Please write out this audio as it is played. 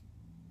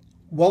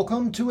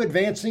Welcome to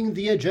Advancing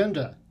the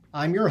Agenda.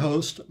 I'm your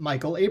host,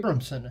 Michael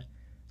Abramson.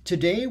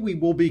 Today we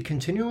will be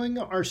continuing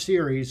our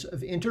series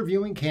of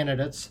interviewing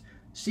candidates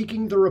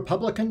seeking the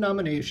Republican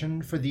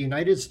nomination for the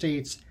United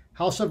States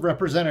House of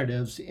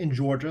Representatives in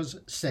Georgia's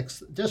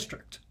 6th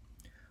District.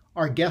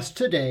 Our guest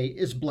today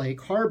is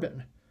Blake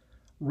Harbin.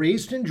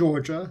 Raised in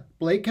Georgia,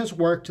 Blake has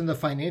worked in the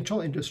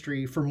financial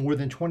industry for more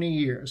than 20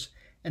 years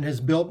and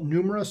has built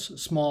numerous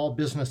small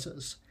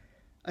businesses.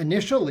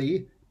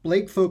 Initially,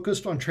 Blake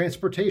focused on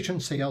transportation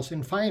sales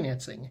and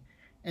financing,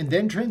 and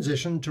then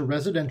transitioned to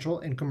residential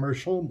and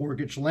commercial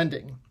mortgage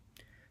lending.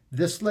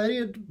 This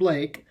led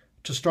Blake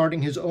to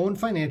starting his own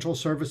financial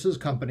services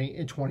company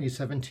in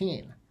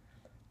 2017.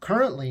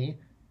 Currently,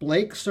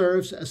 Blake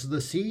serves as the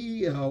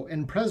CEO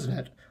and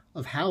president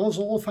of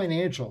Housel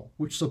Financial,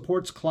 which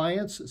supports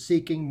clients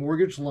seeking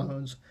mortgage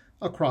loans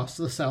across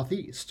the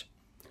Southeast.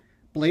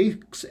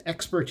 Blake's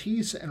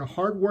expertise and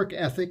hard work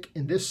ethic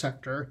in this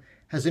sector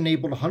has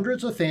enabled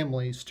hundreds of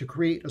families to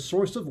create a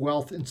source of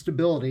wealth and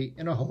stability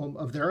in a home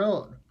of their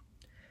own.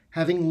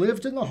 Having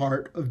lived in the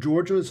heart of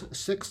Georgia's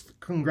 6th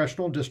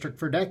Congressional District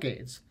for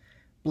decades,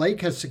 Blake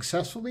has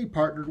successfully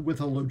partnered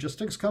with a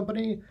logistics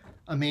company,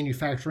 a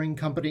manufacturing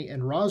company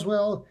in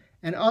Roswell,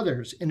 and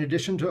others in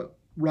addition to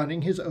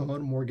running his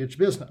own mortgage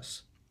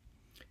business.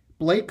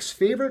 Blake's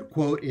favorite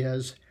quote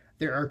is,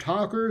 "There are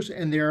talkers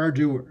and there are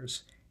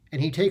doers,"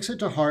 and he takes it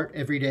to heart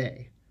every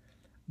day.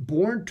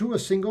 Born to a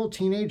single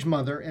teenage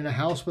mother in a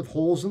house with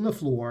holes in the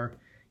floor,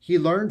 he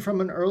learned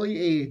from an early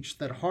age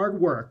that hard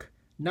work,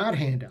 not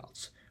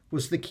handouts,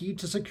 was the key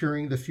to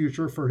securing the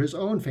future for his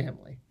own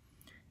family.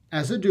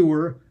 As a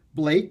doer,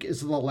 Blake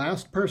is the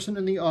last person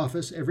in the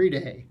office every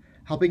day,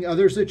 helping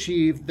others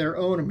achieve their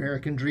own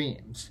American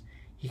dreams.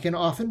 He can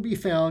often be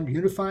found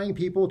unifying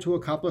people to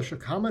accomplish a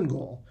common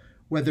goal,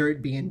 whether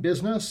it be in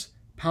business,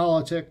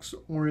 politics,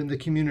 or in the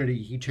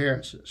community he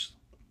cherishes.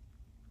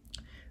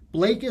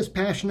 Blake is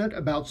passionate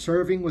about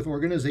serving with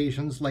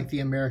organizations like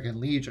the American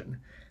Legion,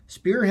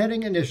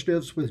 spearheading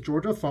initiatives with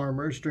Georgia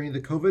farmers during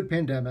the COVID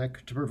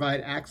pandemic to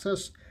provide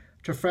access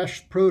to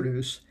fresh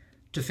produce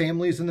to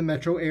families in the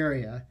metro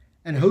area,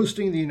 and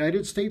hosting the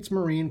United States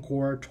Marine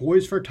Corps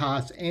Toys for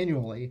Tots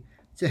annually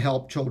to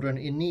help children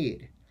in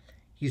need.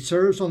 He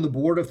serves on the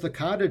board of the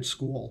Cottage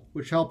School,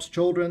 which helps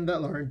children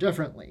that learn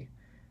differently.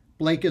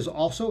 Blake is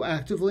also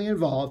actively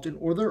involved in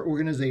other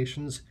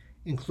organizations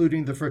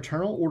including the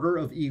Fraternal Order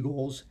of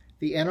Eagles,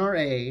 the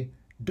NRA,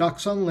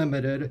 Ducks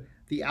Unlimited,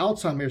 the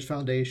Alzheimer's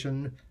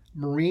Foundation,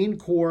 Marine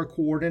Corps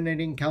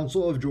Coordinating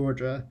Council of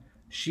Georgia,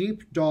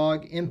 Sheep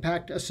Dog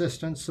Impact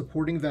Assistance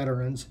Supporting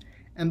Veterans,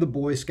 and the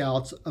Boy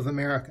Scouts of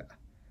America.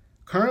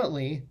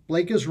 Currently,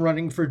 Blake is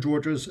running for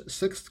Georgia's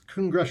 6th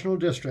Congressional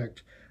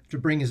District to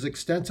bring his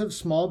extensive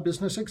small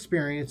business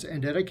experience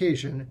and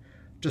dedication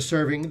to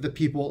serving the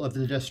people of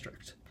the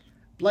district.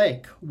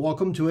 Blake,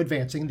 welcome to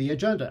Advancing the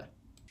Agenda.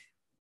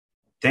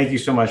 Thank you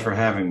so much for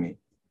having me.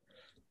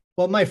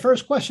 Well, my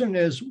first question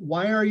is,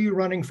 why are you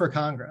running for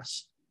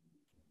Congress?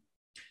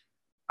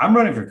 I'm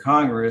running for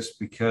Congress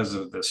because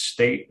of the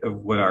state of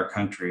what our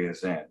country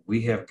is in.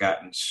 We have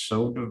gotten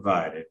so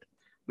divided.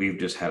 We've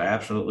just had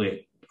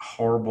absolutely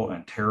horrible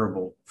and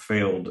terrible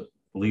failed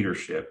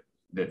leadership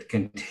that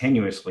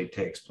continuously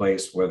takes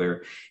place,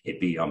 whether it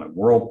be on the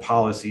world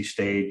policy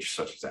stage,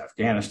 such as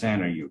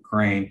Afghanistan or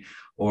Ukraine,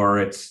 or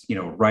it's,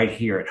 right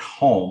here at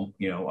home,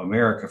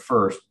 America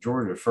first,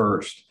 Georgia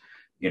first,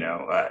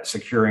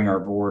 securing our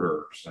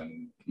borders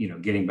and,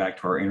 getting back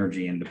to our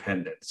energy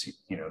independence.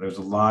 There's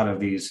a lot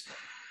of these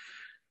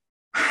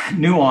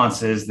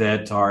nuances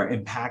that are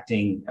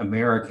impacting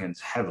Americans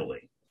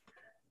heavily,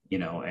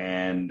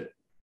 and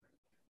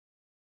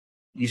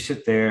you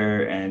sit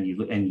there and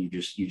you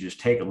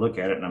just take a look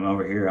at it. And I'm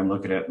over here, I'm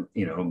looking at,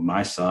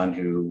 my son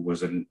who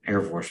was an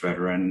Air Force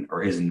veteran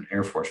or is an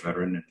Air Force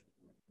veteran.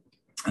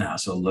 And I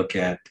also look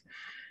at,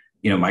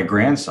 my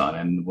grandson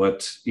and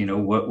what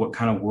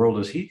kind of world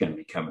is he going to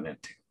be coming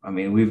into? I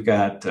mean, we've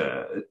got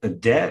a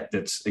debt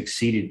that's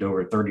exceeded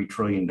over $30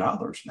 trillion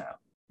now.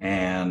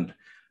 And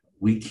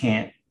we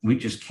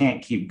just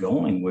can't keep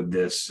going with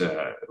this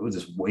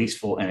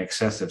wasteful and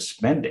excessive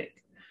spending.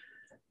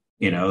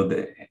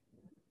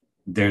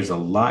 There's a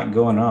lot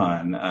going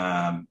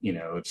on.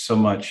 It's so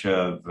much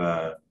of,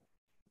 I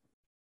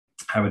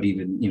would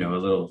even, a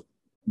little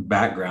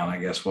background, I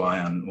guess, why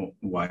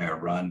I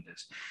run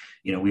is,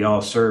 we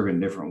all serve in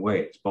different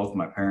ways. Both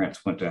my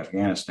parents went to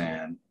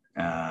Afghanistan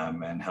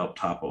and helped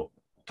topple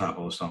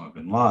Osama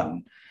bin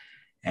Laden.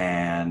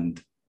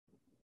 And,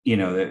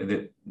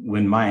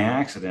 when my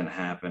accident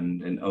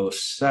happened in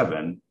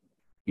 '07,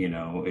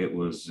 it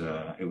was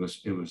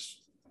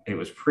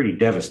pretty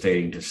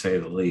devastating to say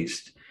the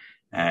least.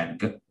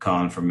 And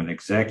gone from an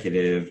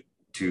executive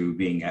to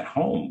being at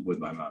home with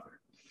my mother.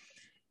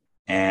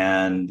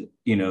 And,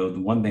 the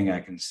one thing I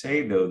can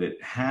say, though,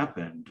 that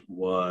happened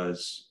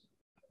was,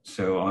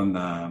 so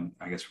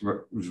it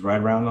was right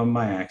around on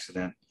my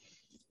accident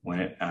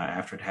when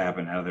after it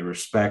happened, out of the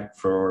respect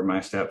for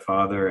my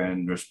stepfather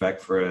and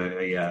respect for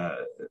a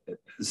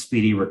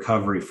speedy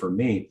recovery for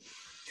me,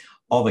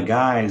 all the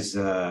guys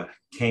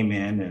came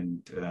in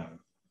and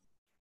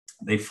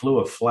they flew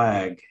a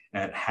flag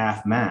at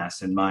half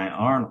mast in my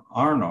honor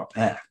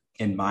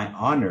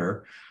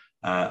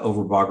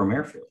over Bagram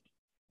Airfield.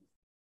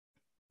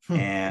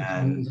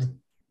 And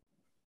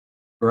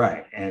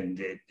right,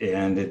 and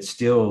it's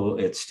still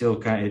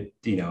kind of,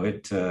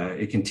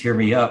 it can tear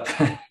me up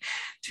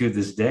to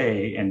this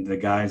day. And the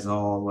guys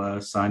all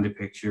signed a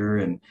picture,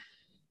 and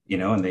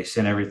and they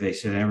sent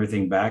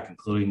everything back,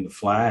 including the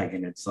flag.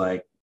 And it's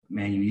like,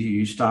 man,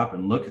 you stop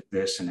and look at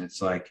this, and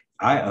it's like,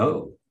 I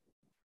owe,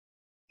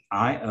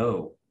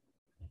 and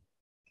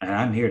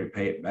I'm here to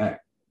pay it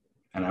back,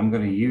 and I'm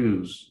going to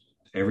use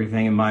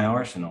everything in my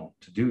arsenal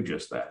to do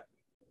just that.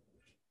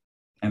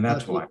 And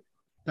that's why.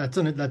 That's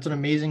an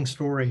amazing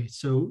story.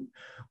 So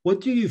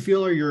what do you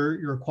feel are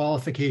your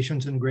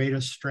qualifications and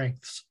greatest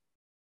strengths?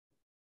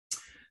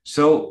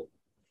 So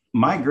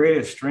my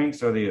greatest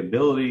strengths are the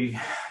ability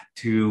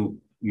to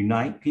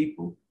unite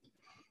people.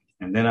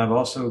 And then I've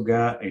also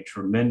got a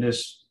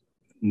tremendous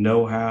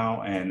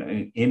know-how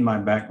and in my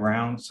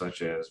background,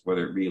 such as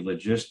whether it be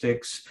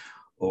logistics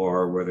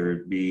or whether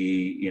it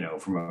be,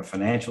 from a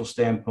financial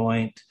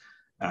standpoint,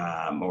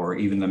 or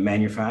even the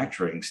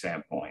manufacturing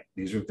standpoint.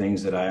 These are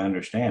things that I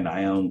understand.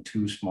 I own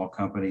 2 small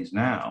companies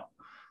now.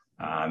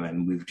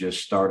 And we've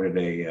just started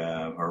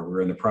or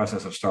we're in the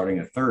process of starting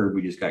a third.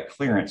 We just got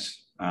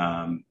clearance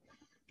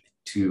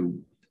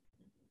to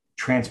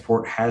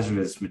transport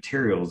hazardous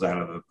materials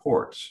out of the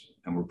ports.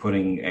 And we're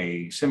putting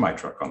a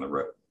semi-truck on the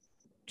road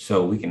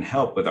so we can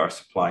help with our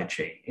supply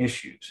chain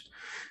issues.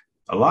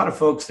 A lot of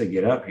folks that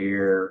get up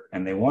here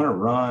and they want to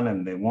run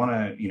and they want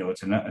to,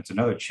 it's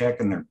another check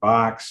in their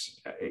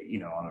box,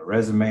 on a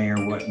resume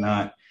or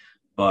whatnot.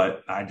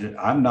 But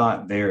I'm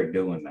not there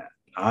doing that.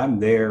 I'm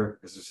there,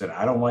 as I said,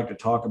 I don't like to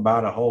talk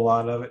about a whole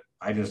lot of it.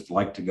 I just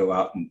like to go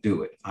out and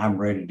do it. I'm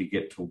ready to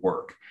get to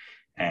work.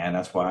 And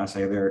that's why I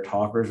say there are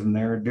talkers and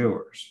there are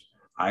doers.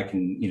 I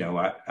can,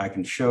 I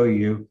can show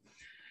you,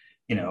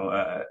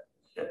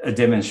 a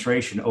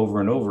demonstration over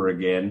and over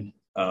again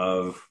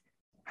of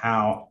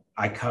how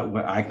I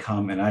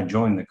come and I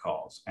join the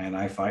calls and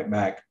I fight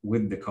back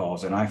with the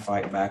calls and I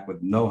fight back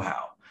with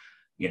know-how.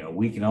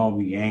 We can all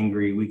be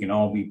angry, we can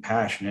all be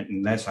passionate,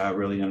 and that's how I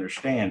really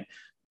understand.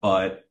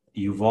 But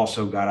you've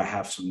also got to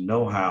have some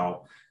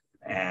know-how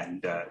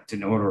and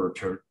in order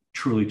to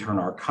truly turn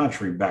our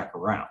country back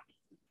around.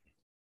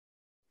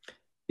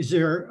 Is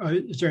there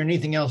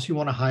anything else you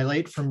want to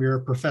highlight from your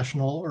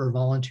professional or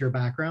volunteer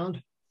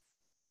background?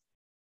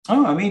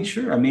 Oh,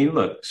 sure.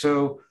 Look,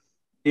 so,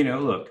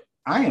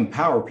 I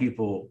empower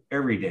people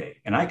every day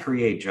and I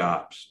create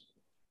jobs.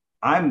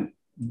 I'm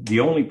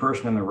the only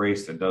person in the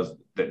race that does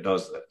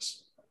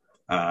this.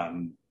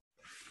 I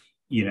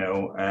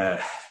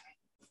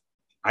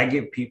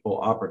give people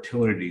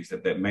opportunities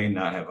that may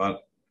not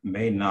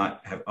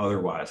have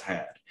otherwise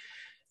had.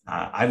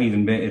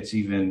 It's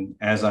even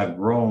as I've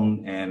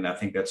grown, and I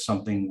think that's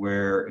something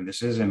where, and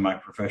this is in my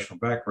professional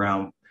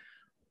background,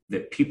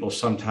 that people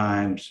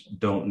sometimes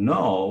don't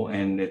know.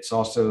 And it's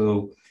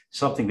also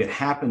something that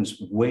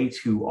happens way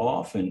too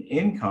often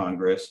in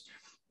Congress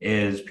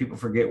is people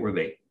forget where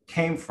they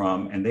came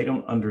from and they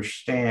don't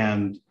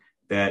understand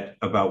that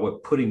about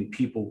what putting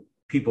people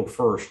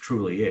first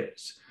truly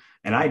is.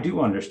 And I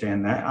do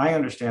understand that. I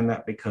understand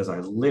that because I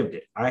lived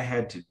it. I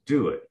had to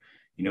do it.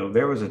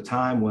 There was a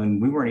time when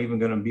we weren't even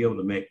going to be able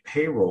to make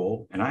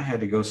payroll, and I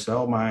had to go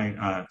sell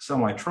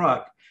my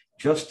truck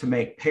just to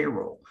make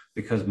payroll,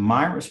 because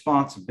my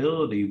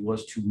responsibility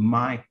was to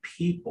my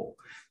people.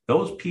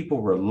 Those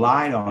people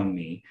relied on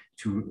me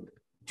to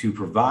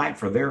provide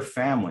for their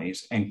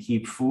families and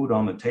keep food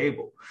on the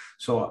table.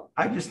 So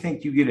I just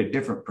think you get a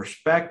different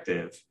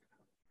perspective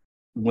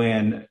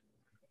when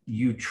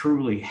you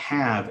truly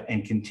have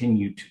and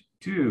continue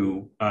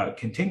to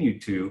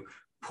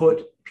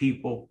put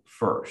people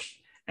first.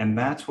 And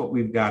that's what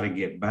we've got to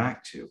get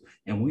back to.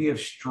 And we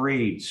have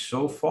strayed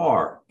so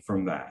far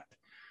from that.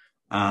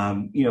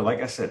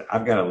 Like I said,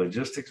 I've got a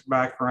logistics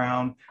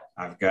background.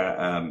 I've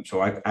got,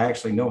 so I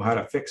actually know how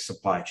to fix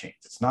supply chains.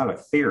 It's not a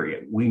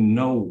theory. We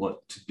know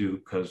what to do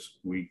because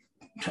we've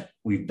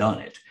done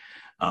it.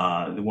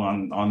 The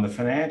one on the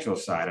financial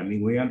side,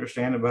 we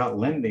understand about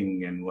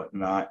lending and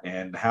whatnot,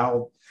 and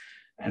how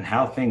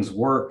things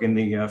work in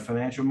the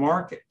financial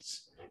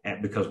markets.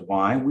 And because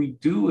why we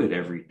do it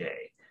every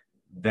day.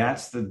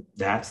 That's the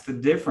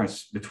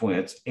difference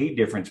it's a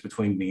difference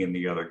between me and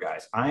the other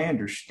guys. I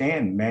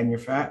understand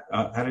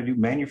how to do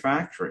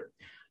manufacturing.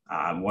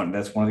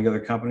 That's one of the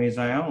other companies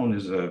I own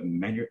is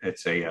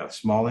it's a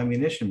small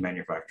ammunition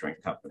manufacturing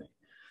company,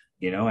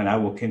 and I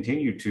will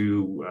continue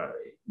to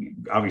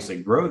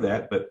obviously grow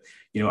that. But,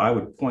 I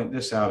would point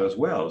this out as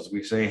well, as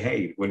we say,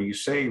 hey, what do you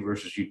say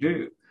versus you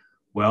do?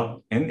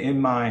 Well,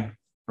 in my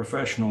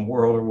professional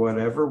world or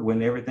whatever,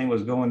 when everything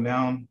was going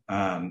down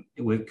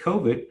with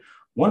COVID,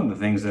 one of the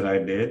things that I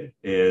did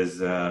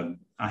is I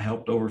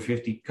helped over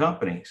 50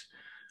 companies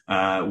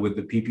with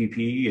the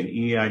PPP and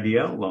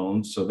EIDL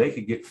loans so they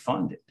could get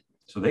funded.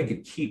 so they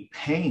could keep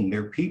paying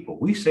their people.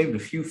 We saved a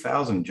few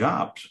thousand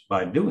jobs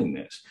by doing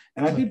this.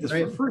 And I did this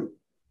for free.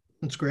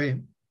 That's great.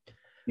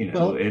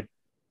 Go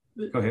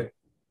ahead.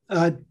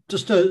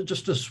 Just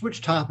to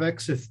switch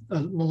topics, if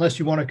unless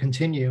you want to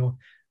continue,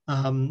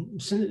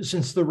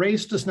 since the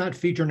race does not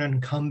feature an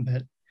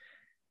incumbent,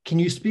 can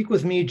you speak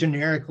with me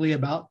generically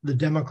about the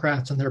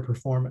Democrats and their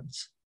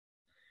performance?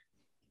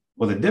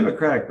 Well, the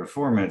Democratic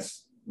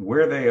performance,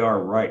 where they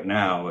are right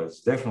now, is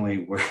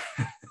definitely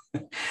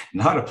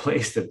not a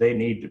place that they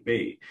need to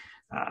be.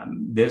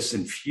 This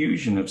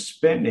infusion of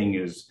spending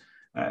is,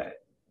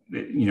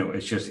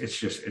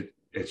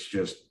 it's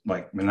just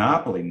like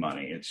monopoly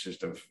money. It's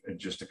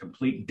just a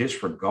complete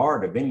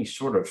disregard of any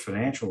sort of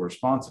financial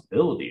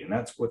responsibility, and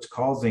that's what's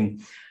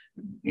causing,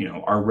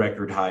 our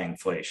record high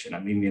inflation. I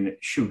mean, in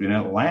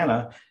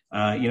Atlanta,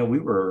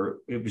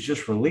 it was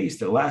just released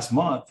that last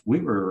month we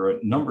were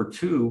number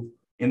 2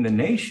 in the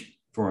nation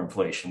for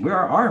inflation.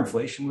 Our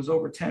inflation was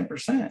over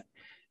 10%,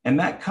 and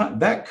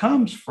that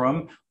comes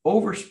from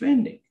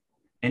overspending,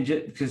 and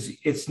just because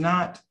it's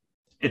not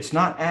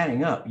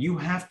adding up. You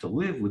have to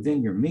live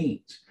within your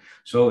means.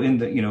 So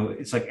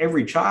it's like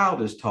every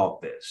child is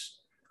taught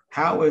this.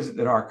 How is it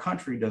that our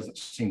country doesn't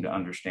seem to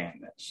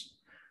understand this?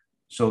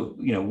 So,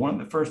 one of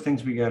the first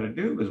things we got to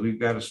do is we've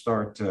got to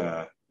start,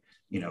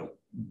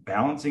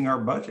 balancing our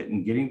budget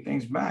and getting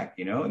things back,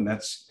 and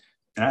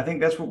I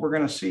think that's what we're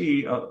going to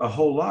see a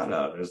whole lot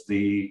of is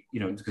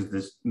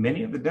because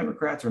many of the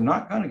Democrats are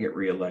not going to get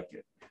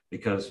reelected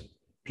because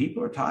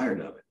people are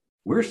tired of it.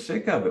 We're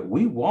sick of it.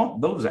 We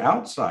want those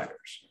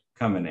outsiders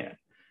coming in.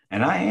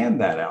 And I am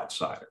that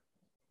outsider.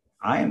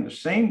 I am the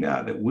same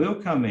guy that will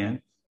come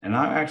in, and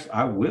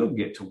I will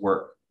get to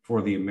work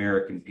for the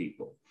American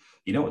people.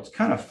 It's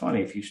kind of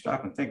funny if you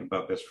stop and think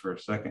about this for a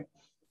second.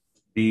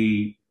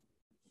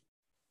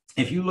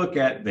 If you look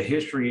at the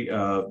history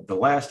of the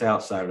last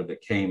outsider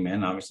that came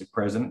in, obviously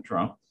President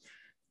Trump,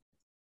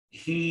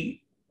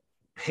 he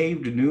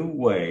paved a new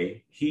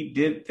way. He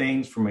did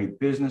things from a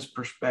business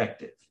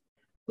perspective.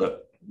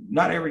 Look,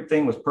 not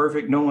everything was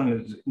perfect. No one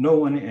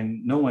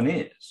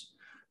is.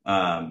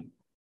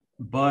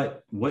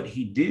 But what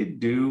he did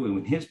do,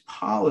 and his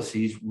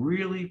policies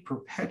really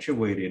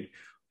perpetuated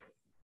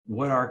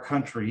what our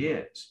country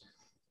is.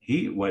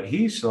 What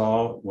he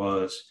saw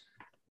was,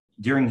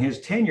 during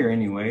his tenure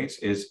anyways,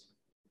 is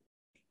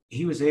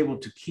he was able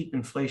to keep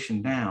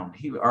inflation down.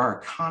 Our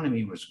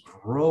economy was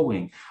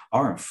growing.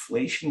 Our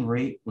inflation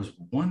rate was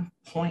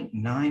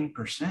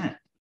 1.9%.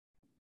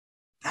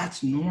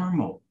 That's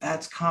normal.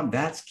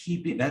 That's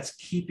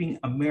keeping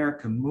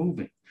America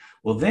moving.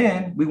 Well,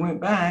 then we went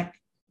back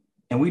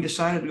and we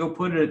decided to go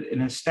put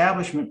an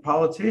establishment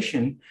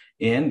politician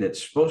in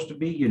that's supposed to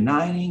be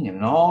uniting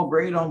and all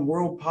great on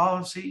world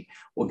policy.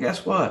 Well,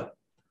 guess what?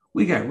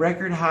 We got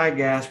record high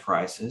gas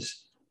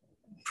prices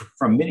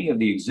from many of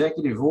the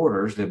executive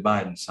orders that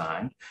Biden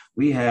signed.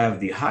 We have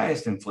the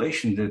highest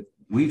inflation that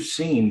we've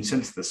seen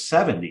since the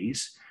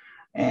 70s.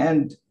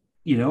 And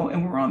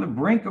we're on the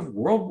brink of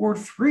World War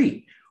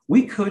III.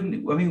 We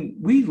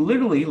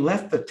literally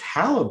left the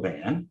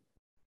Taliban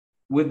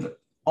with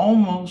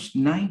almost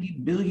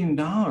 $90 billion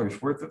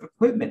worth of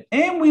equipment,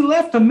 and we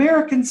left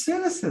American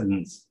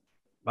citizens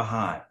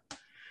behind.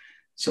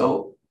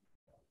 So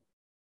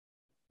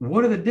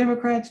what are the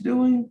Democrats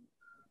doing?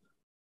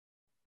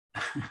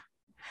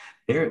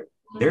 They're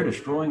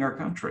destroying our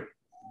country.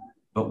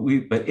 But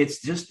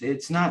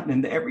it's not,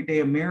 and the everyday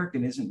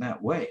American isn't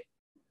that way.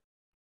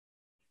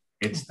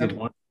 It's the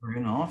ones who are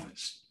in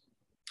office.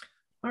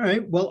 All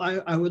right. Well,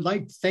 I would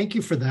thank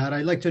you for that.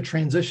 I'd like to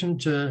transition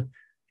to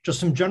just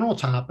some general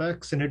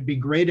topics, and it'd be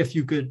great if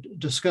you could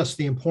discuss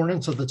the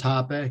importance of the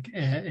topic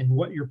and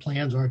what your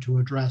plans are to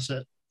address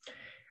it.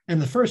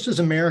 And the first is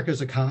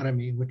America's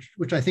economy,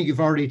 which I think you've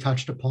already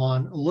touched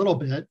upon a little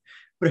bit,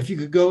 but if you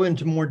could go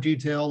into more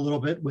detail a little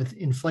bit with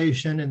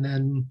inflation and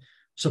then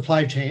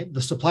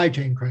the supply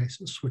chain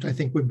crisis, which I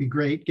think would be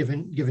great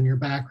given your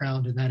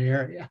background in that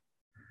area.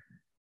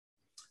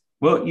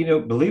 Well,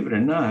 believe it or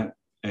not,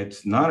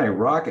 it's not a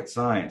rocket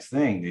science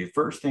thing. The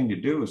first thing to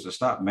do is to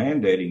stop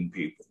mandating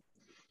people.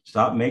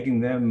 Stop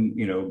making them,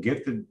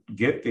 get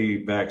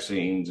the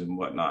vaccines and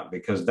whatnot,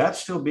 because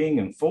that's still being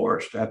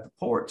enforced at the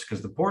ports,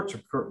 because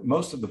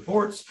most of the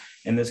ports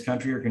in this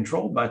country are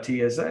controlled by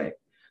TSA.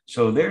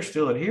 So they're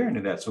still adhering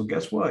to that. So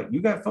guess what?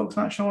 You got folks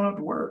not showing up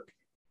to work.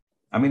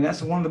 I mean,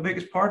 that's one of the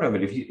biggest part of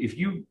it. If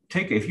you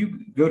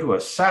go to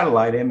a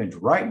satellite image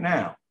right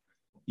now,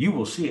 you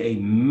will see a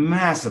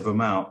massive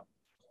amount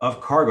of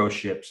cargo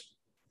ships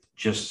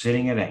just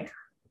sitting at anchor,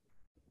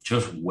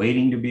 just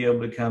waiting to be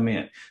able to come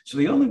in. So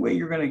the only way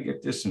you're going to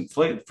get this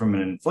inflated from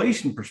an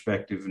inflation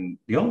perspective, and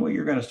the only way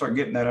you're going to start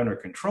getting that under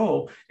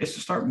control, is to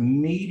start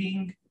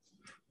meeting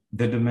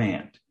the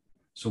demand.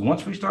 So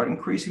once we start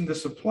increasing the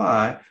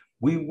supply,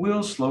 we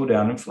will slow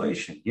down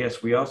inflation.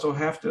 Yes, we also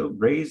have to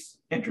raise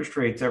interest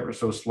rates ever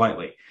so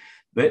slightly.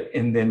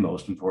 And then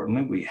most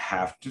importantly, we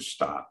have to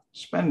stop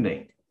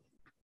spending.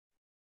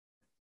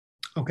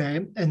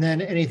 Okay. And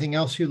then anything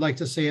else you'd like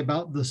to say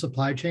about the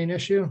supply chain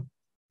issue?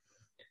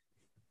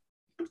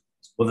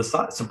 Well,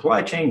 the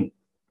supply chain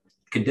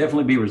could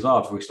definitely be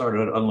resolved if we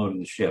started unloading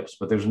the ships.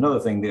 But there's another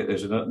thing that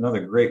there's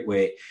another great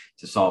way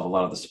to solve a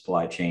lot of the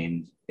supply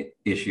chain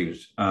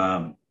issues.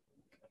 And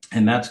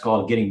that's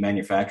called getting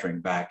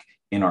manufacturing back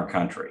in our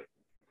country.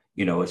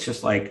 You know, it's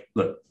just like,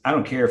 look, I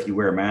don't care if you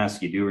wear a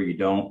mask, you do or you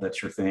don't,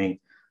 that's your thing.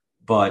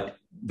 But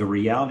the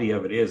reality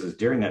of it is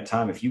during that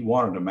time, if you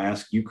wanted a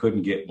mask, you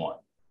couldn't get one.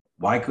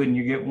 Why couldn't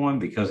you get one?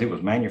 Because it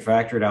was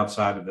manufactured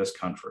outside of this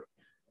country.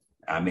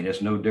 I mean,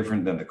 it's no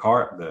different than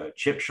the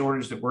chip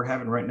shortage that we're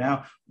having right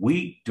now.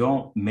 We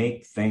don't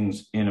make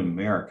things in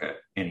America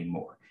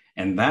anymore.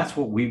 And that's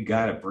what we've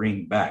got to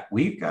bring back.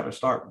 We've got to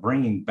start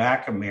bringing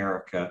back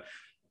America.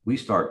 We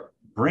start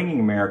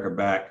bringing America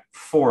back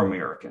for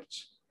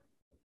Americans.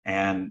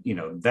 And, you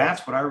know,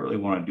 that's what I really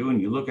want to do. And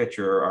you look at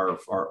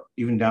our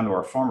even down to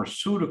our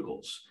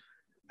pharmaceuticals.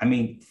 I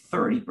mean,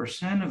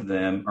 30% of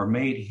them are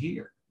made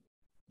here.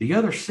 The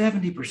other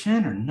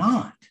 70% are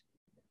not.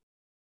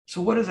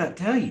 So what does that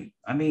tell you?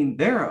 I mean,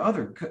 there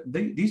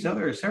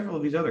are several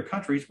of these other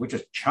countries, which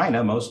is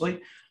China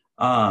mostly,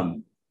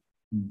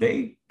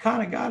 they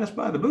kind of got us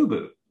by the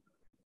boo-boo.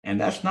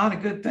 And that's not a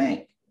good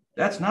thing.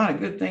 That's not a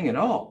good thing at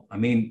all. I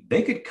mean,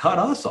 they could cut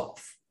us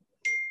off.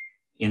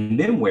 And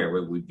then where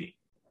would we be?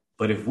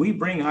 But if we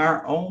bring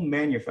our own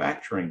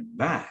manufacturing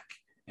back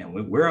and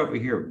we're over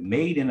here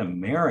made in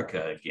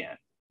America again,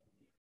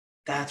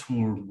 that's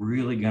when we're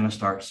really going to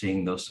start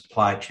seeing those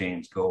supply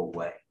chains go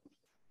away,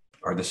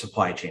 or the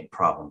supply chain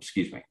problem,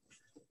 excuse me.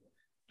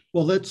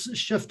 Well, let's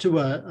shift to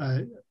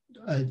an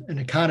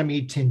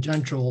economy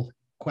tangential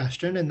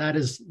question, and that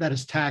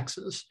is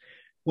taxes.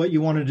 What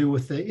you want to do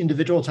with the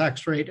individual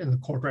tax rate and the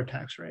corporate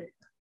tax rate?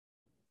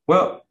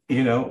 Well,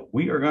 you know,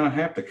 we are going to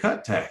have to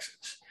cut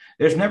taxes.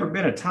 There's never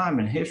been a time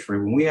in history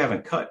when we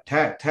haven't cut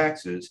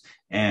taxes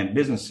and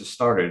businesses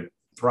started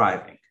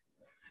thriving.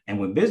 And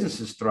when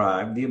businesses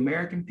thrive, the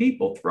American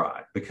people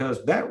thrive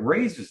because that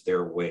raises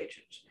their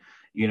wages.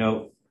 You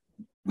know,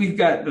 we've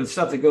got the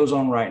stuff that goes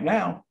on right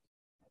now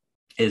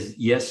is,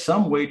 yes,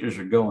 some wages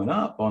are going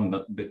up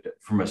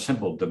from a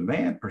simple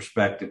demand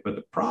perspective, but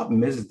the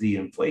problem is the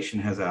inflation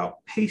has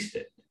outpaced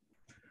it.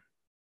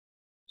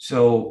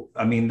 So,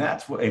 I mean,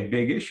 that's a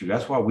big issue.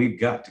 That's why we've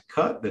got to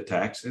cut the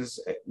taxes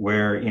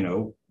where, you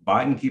know,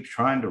 Biden keeps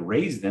trying to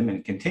raise them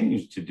and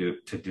continues to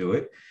do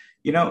it.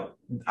 You know,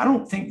 I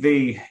don't think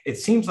it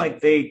seems like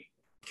they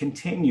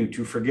continue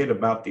to forget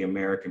about the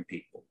American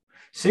people.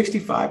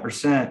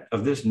 65%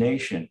 of this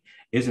nation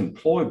is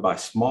employed by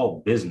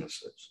small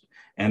businesses.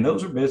 And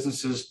those are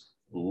businesses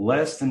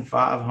less than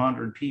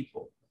 500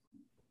 people.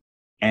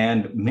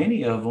 And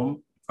many of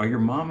them are your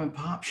mom and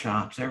pop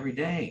shops every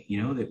day,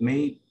 you know, that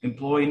may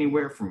employ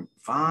anywhere from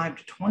 5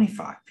 to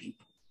 25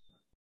 people.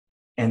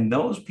 And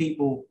those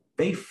people,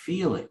 they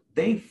feel it.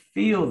 They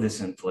feel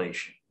this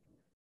inflation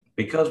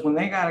because when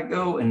they got to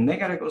go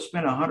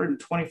spend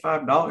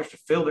 $125 to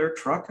fill their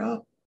truck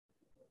up,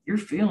 you're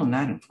feeling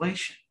that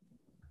inflation.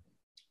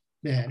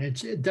 Yeah, and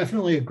it's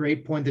definitely a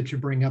great point that you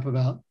bring up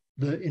about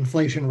the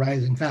inflation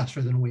rising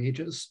faster than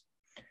wages.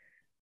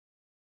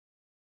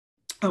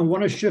 I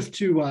want to shift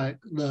to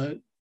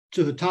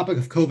the topic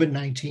of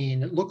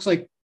COVID-19. It looks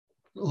like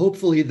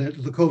hopefully the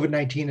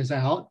COVID-19 is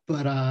out,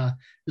 but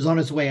is on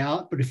its way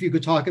out. But if you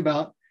could talk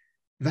about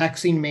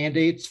vaccine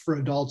mandates for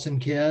adults and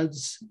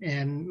kids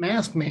and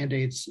mask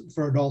mandates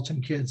for adults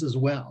and kids as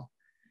well.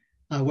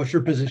 What's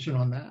your position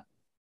on that?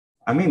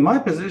 I mean, my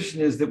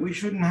position is that we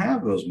shouldn't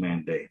have those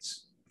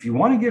mandates. If you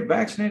want to get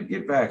vaccinated,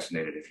 get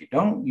vaccinated. If you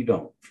don't, you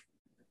don't.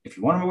 If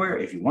you want to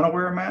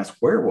wear a mask,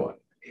 wear one.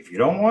 If you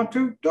don't want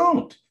to,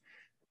 don't.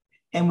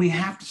 And we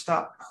have to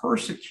stop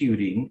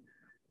persecuting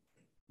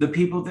the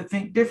people that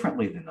think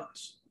differently than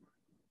us.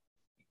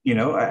 You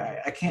know,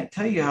 I can't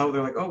tell you how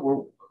they're like,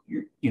 oh,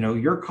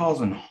 you're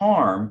causing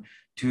harm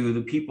to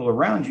the people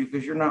around you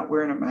because you're not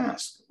wearing a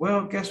mask.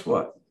 Well, guess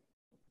what?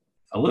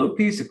 A little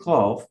piece of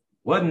cloth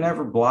wasn't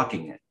ever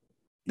blocking it.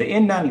 The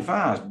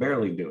N95s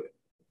barely do it.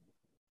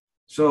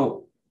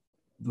 So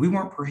we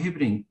weren't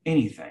prohibiting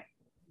anything.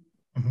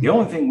 Mm-hmm. The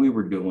only thing we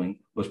were doing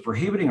was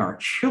prohibiting our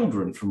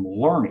children from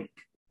learning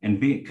and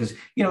because,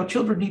 you know,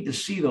 children need to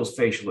see those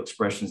facial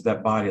expressions,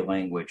 that body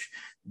language.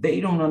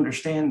 They don't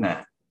understand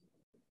that,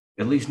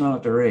 at least not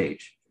at their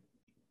age.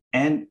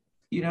 And,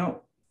 you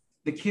know,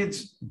 the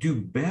kids do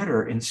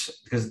better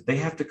because they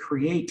have to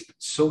create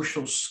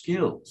social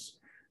skills.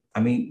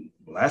 I mean,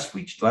 last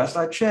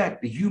I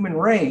checked, the human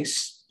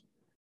race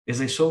is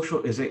a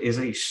social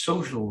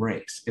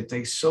race. It's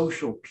a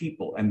social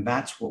people, and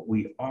that's what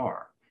we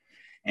are.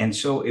 And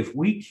so if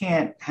we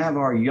can't have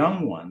our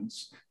young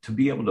ones to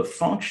be able to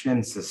function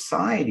in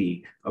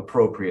society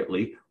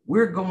appropriately,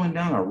 we're going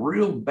down a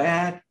real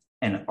bad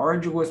and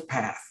arduous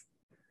path.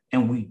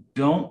 And we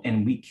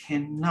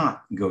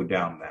cannot go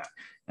down that.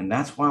 And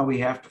that's why we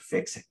have to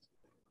fix it.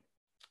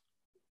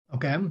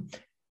 Okay.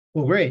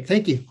 Well, great.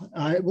 Thank you.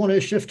 I want to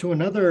shift to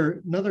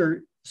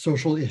another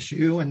social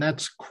issue, and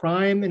that's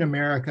crime in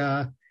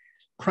America.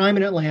 Crime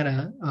in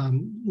Atlanta,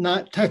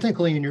 not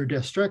technically in your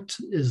district,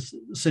 is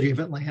the city of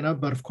Atlanta,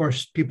 but of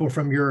course, people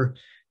from your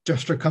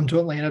just to come to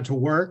Atlanta to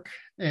work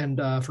and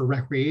for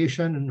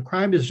recreation, and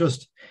crime is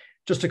just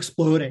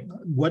exploding.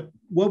 What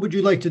would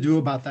you like to do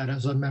about that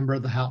as a member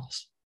of the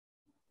House?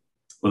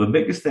 Well, the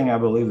biggest thing I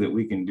believe that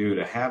we can do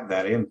to have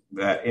that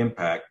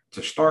impact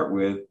to start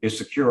with is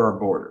secure our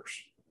borders,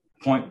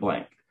 point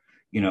blank.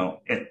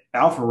 At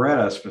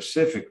Alpharetta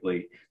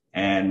specifically,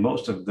 and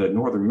most of the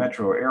northern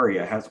metro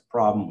area has a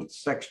problem with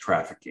sex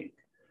trafficking.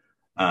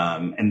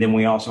 And then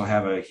we also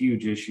have a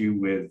huge issue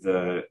with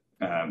the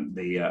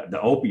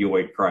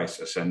opioid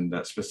crisis, and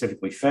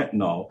specifically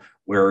fentanyl,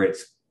 where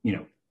it's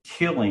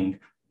killing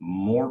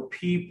more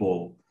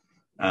people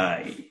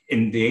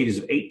in the ages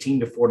of 18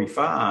 to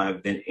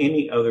 45 than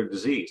any other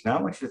disease. Now,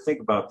 I want you to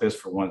think about this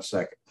for 1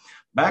 second.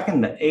 Back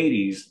in the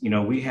 80s,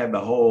 we had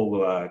the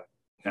whole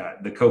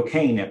the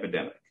cocaine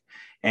epidemic,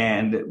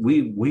 and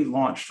we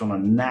launched on a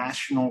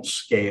national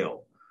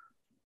scale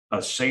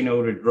a Say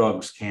No to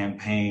Drugs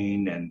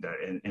campaign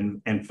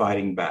and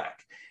fighting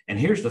back. And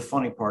here's the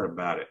funny part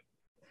about it.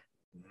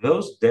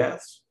 Those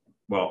deaths,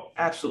 well,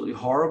 absolutely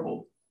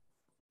horrible,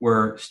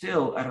 were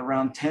still at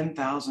around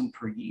 10,000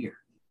 per year.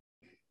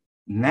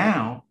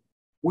 Now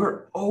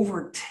we're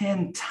over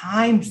 10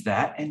 times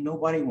that, and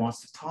nobody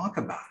wants to talk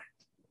about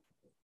it.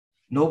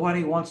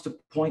 Nobody wants to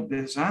point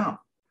this out.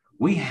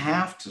 We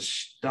have to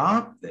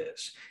stop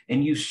this.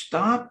 And you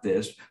stop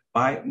this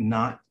by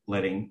not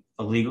letting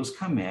illegals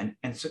come in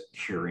and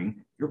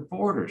securing your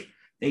borders.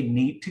 They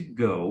need to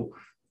go.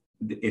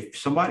 If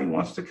somebody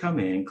wants to come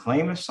in,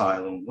 claim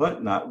asylum,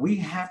 whatnot, we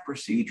have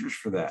procedures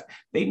for that.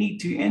 They need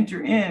to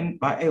enter in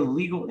by a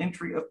legal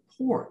entry of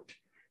port.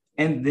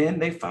 And then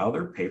they file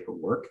their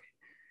paperwork,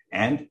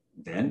 and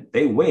then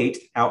they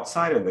wait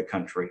outside of the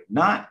country,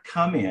 not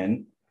come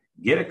in,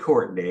 get a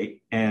court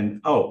date,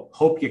 and, oh,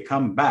 hope you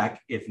come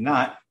back. If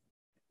not,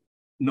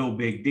 no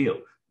big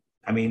deal.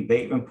 I mean,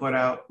 they even put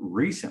out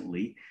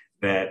recently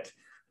that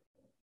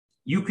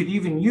you could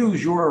even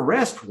use your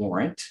arrest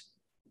warrant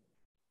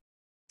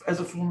as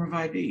a form of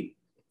ID.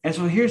 And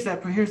so here's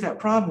that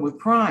problem with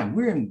crime.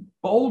 We're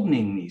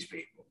emboldening these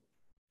people.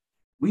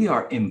 We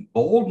are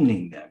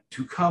emboldening them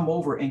to come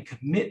over and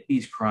commit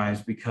these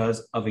crimes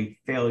because of a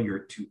failure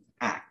to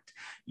act.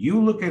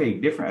 You look at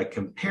a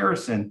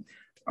comparison.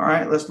 All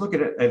right, let's look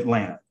at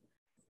Atlanta.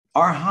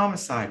 Our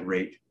homicide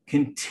rate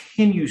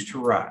continues to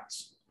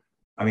rise.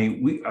 I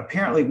mean, we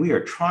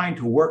are trying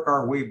to work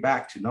our way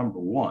back to number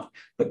one,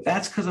 but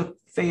that's because of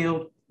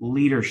failed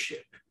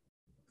leadership.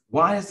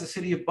 Why does the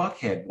city of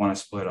Buckhead want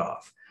to split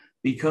off?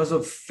 Because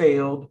of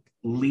failed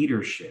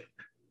leadership.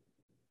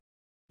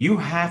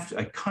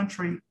 A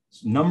country's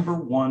number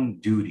one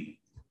duty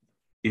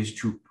is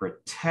to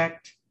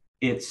protect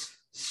its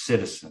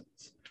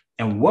citizens.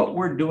 And what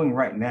we're doing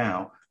right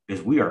now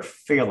is we are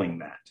failing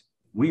that.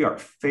 We are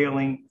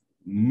failing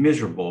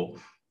miserable.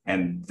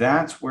 And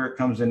that's where it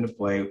comes into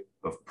play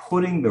of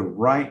putting the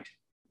right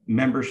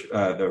members,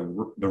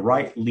 the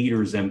right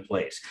leaders in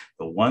place,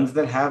 the ones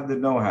that have the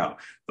know-how,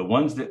 the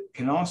ones that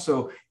can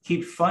also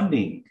keep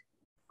funding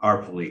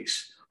our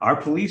police. Our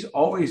police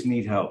always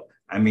need help.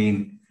 I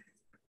mean,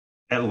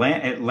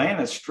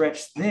 Atlanta's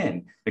stretched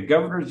thin. The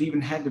governor's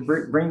even had to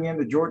bring in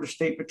the Georgia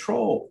State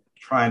Patrol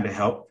trying to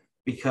help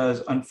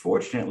because,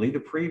 unfortunately, the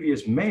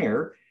previous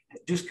mayor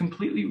just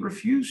completely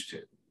refused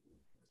to.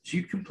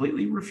 She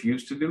completely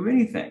refused to do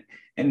anything.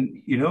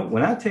 And,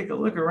 when I take a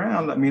look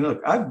around, I mean,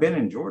 look, I've been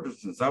in Georgia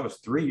since I was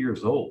 3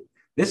 years old.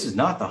 This is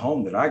not the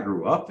home that I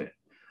grew up in.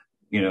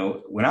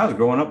 When I was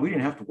growing up, we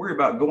didn't have to worry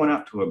about going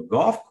out to a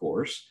golf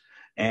course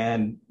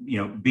and,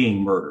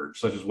 being murdered,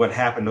 such as what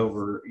happened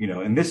over,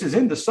 and this is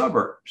in the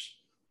suburbs.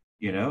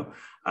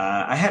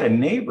 I had a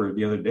neighbor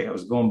the other day. I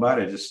was going by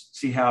to just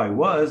see how he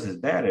was. His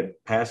dad had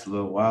passed a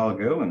little while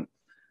ago, and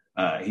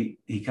I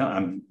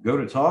go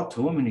to talk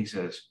to him, and he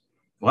says,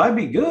 "Well, I'd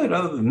be good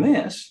other than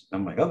this."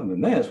 I'm like, "Other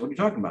than this? What are you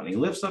talking about?" And he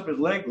lifts up his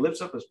leg,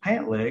 lifts up his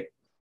pant leg.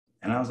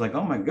 And I was like,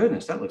 "Oh my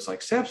goodness, that looks like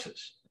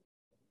sepsis."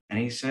 And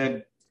he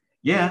said,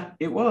 "Yeah,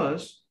 it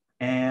was."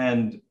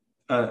 And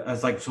I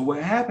was like, "So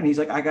what happened?" He's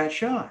like, "I got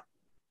shot."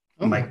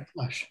 Oh my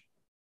gosh.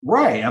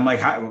 Right. I'm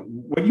like,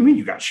 "What do you mean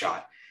you got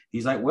shot?"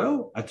 He's like,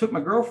 "Well, I took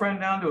my girlfriend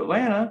down to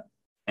Atlanta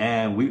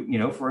and we,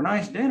 for a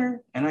nice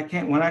dinner. And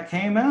when I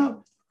came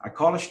out, I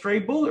caught a stray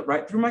bullet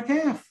right through my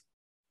calf."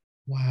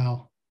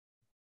 Wow.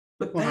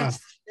 But that's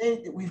the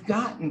state that we've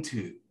gotten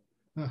to.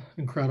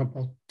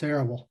 Incredible.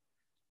 Terrible.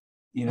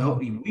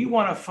 We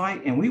want to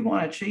fight and we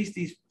want to chase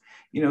these,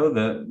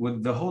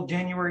 with the whole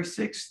January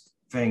 6th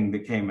thing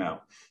that came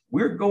out.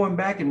 We're going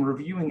back and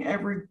reviewing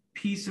every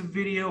piece of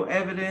video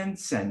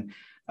evidence. And,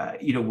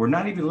 we're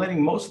not even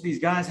letting most of these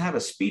guys have a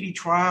speedy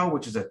trial,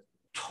 which is a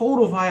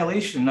total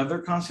violation of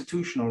their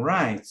constitutional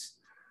rights.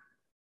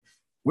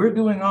 We're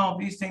doing all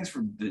these things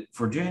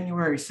for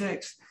January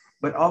 6th.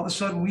 But all of a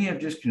sudden, we have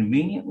just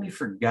conveniently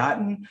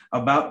forgotten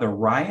about the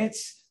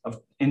riots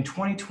in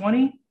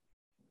 2020,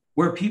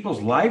 where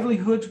people's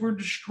livelihoods were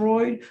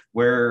destroyed,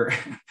 where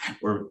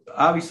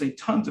obviously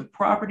tons of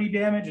property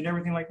damage and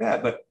everything like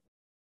that. But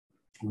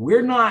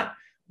we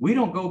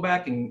don't go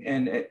back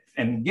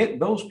and get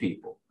those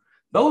people.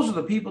 Those are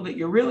the people that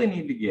you really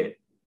need to get.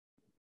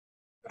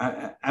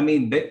 I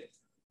mean,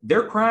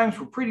 their crimes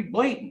were pretty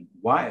blatant.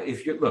 Why,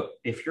 if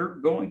you're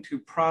going to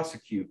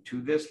prosecute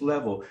to this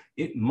level,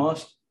 it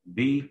must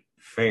be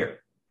fair.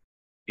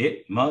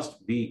 It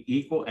must be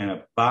equal and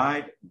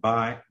abide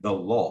by the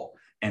law.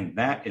 And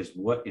that is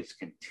what is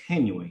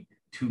continuing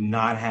to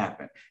not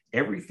happen.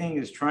 Everything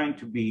is trying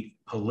to be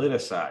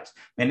politicized.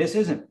 And this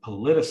isn't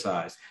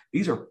politicized.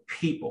 These are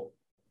people.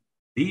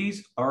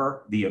 These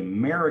are the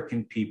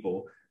American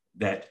people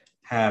that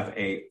have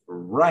a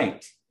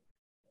right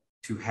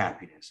to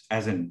happiness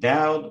as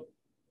endowed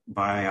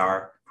by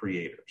our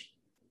creators.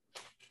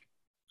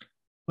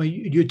 Well,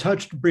 you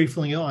touched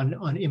briefly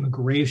on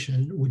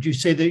immigration. Would you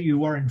say that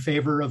you are in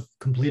favor of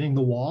completing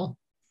the wall?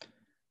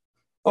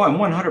 Oh, I'm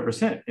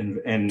 100%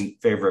 in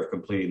favor of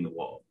completing the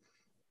wall.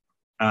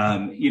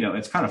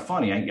 It's kind of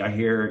funny. I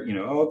hear,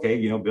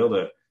 okay, build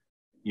a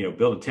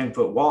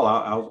 10-foot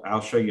wall.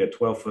 I'll show you a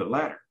 12-foot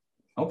ladder.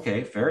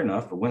 Okay, fair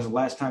enough. But when's the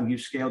last time you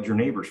scaled your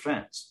neighbor's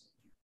fence?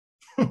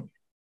 The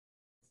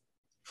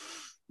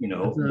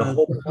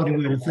whole funny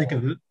way to think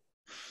of it.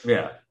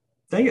 Yeah,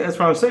 that's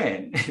what I'm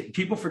saying.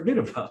 People forget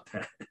about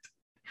that.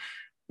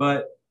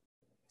 But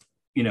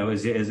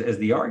as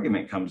the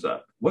argument comes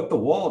up, what the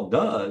wall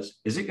does,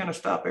 is it going to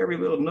stop every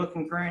little nook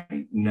and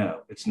cranny?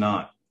 No, it's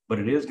not. But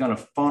it is going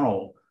to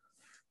funnel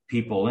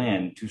people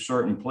in to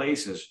certain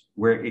places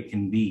where it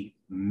can be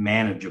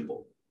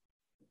manageable.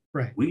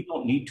 Right. We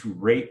don't need to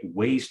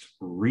waste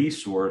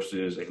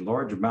resources, a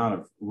large amount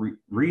of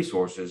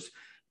resources,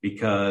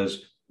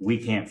 because we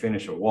can't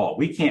finish a wall.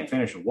 We can't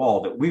finish a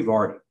wall that we've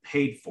already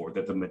paid for,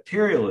 that the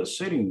material is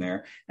sitting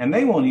there, and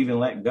they won't even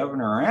let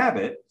Governor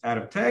Abbott out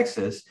of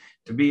Texas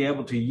to be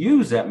able to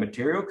use that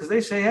material because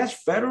they say that's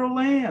federal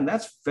land,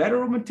 that's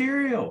federal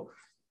material.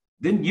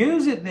 Then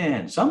use it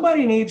then.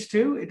 Somebody needs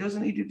to. It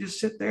doesn't need to just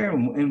sit there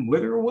and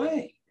wither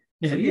away.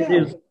 Yeah,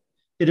 so,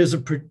 it is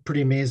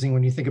pretty amazing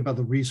when you think about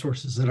the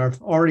resources that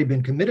have already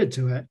been committed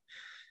to it.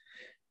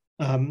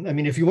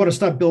 If you want to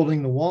stop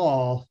building the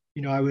wall,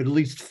 I would at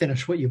least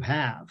finish what you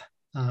have.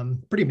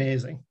 Pretty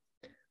amazing.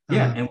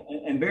 Yeah,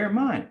 and bear in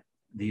mind,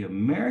 the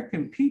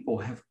American people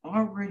have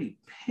already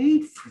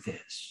paid for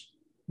this.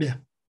 Yeah.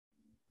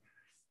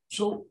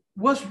 So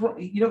what's wrong?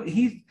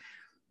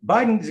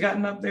 Biden's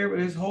gotten up there with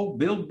his whole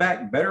Build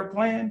Back Better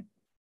plan,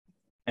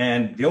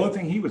 and the only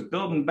thing he was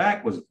building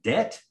back was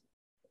debt.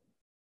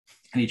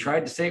 And he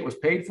tried to say it was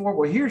paid for.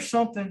 Well, here's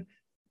something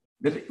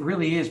that it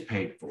really is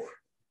paid for.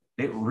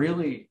 It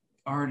really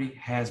already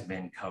has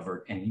been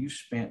covered, and you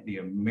spent the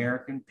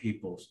American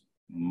people's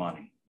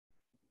money.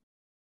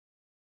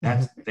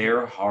 That's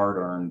their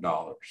hard-earned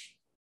dollars.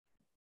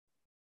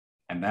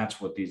 And that's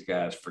what these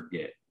guys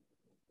forget.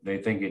 They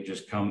think it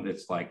just comes,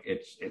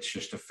 it's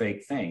just a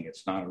fake thing.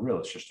 It's not real.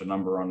 It's just a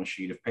number on a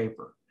sheet of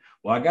paper.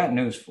 Well, I got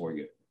news for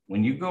you.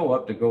 When you go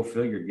up to go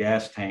fill your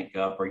gas tank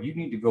up, or you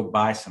need to go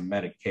buy some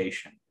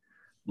medication,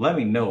 let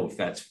me know if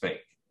that's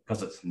fake,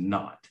 because it's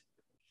not.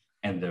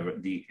 And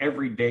the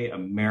everyday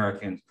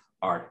Americans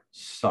are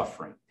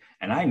suffering.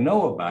 And I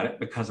know about it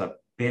because I've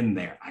been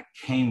there. I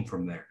came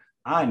from there.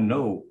 I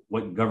know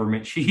what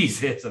government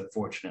cheese is,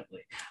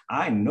 unfortunately.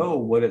 I know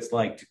what it's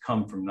like to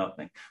come from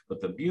nothing.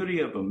 But the beauty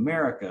of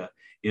America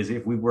is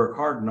if we work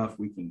hard enough,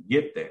 we can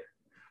get there.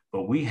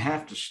 But we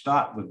have to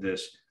stop with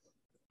this,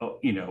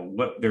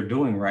 what they're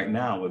doing right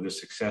now with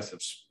this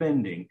excessive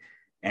spending.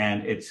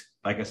 And it's,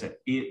 like I said,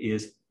 it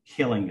is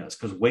killing us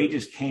because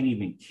wages can't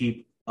even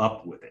keep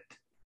up with it.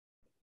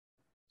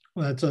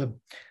 Well,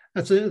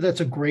 that's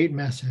a great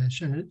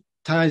message, and it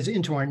ties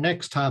into our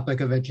next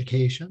topic of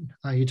education.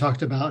 You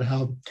talked about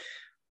how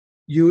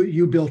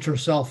you built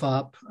yourself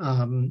up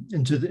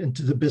into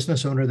the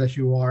business owner that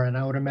you are, and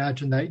I would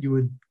imagine that you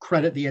would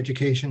credit the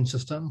education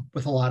system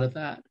with a lot of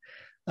that.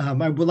 I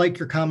would like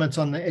your comments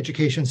on the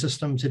education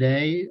system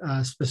today,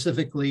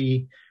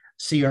 specifically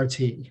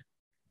CRT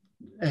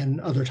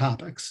and other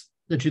topics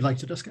that you'd like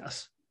to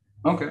discuss.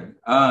 Okay.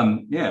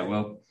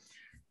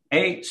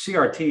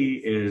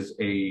 CRT is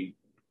a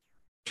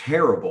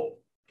terrible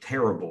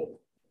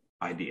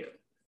idea.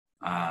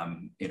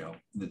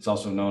 It's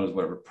also known as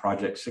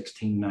Project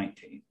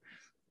 1619.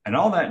 And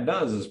all that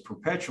does is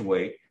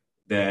perpetuate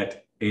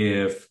that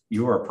if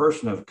you're a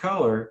person of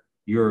color,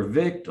 you're a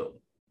victim.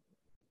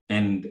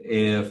 And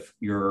if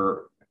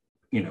you're,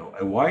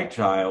 a white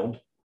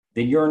child,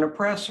 then you're an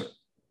oppressor.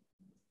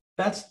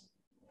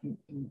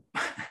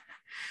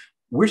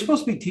 We're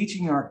supposed to be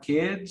teaching our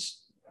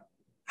kids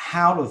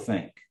how to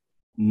think,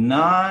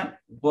 not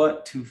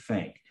what to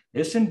think.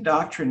 This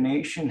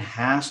indoctrination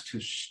has to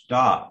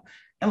stop.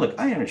 And look,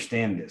 I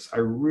understand this. I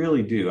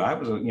really do. I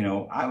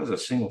was a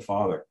single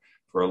father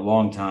for a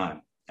long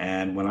time.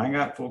 And when I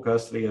got full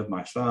custody of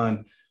my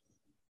son,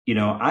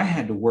 I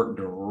had to work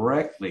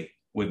directly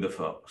with the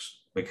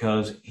folks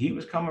because he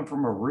was coming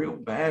from a real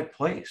bad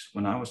place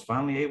when I was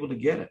finally able to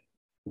get it.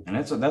 And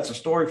that's a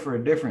story for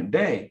a different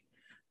day.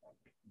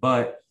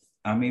 But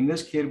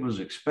this kid was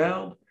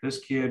expelled. This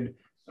kid,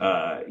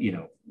 was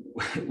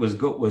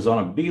on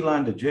a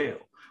beeline to jail.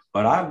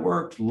 But I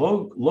worked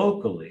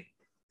locally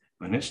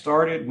when it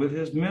started with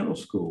his middle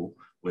school.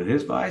 with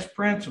his vice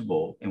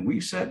principal, and we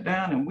sat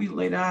down and we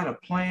laid out a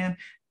plan,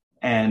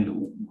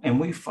 and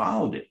we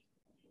followed it.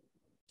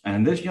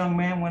 And this young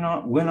man went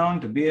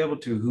on to be able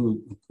to,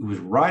 who was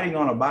writing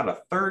on about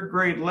a third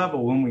grade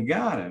level when we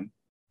got him,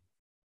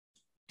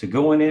 to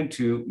going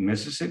into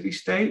Mississippi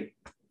State.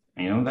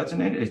 You know,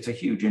 it's a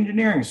huge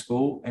engineering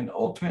school, and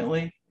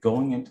ultimately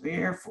going into the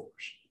Air Force.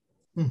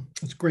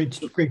 That's great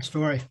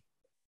story.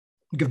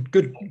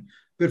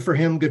 Good for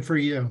him. Good for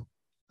you.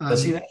 But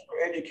see, that's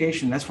where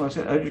education. That's why I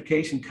said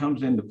education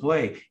comes into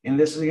play. And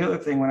this is the other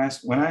thing.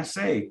 When I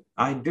say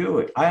I do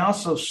it, I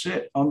also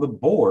sit on the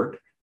board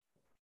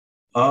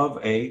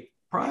of a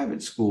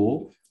private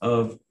school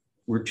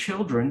where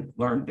children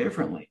learn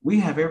differently. We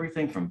have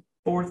everything from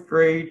 4th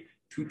grade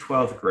to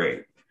 12th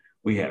grade.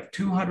 We have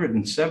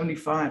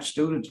 275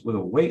 students with a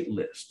wait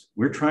list.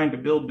 We're trying to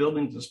build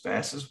buildings as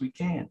fast as we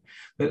can.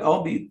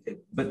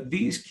 But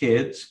these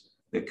kids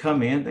that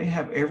come in, they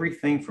have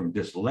everything from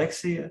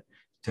dyslexia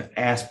to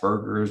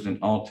Asperger's and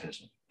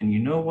autism. And you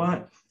know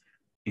what?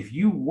 If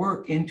you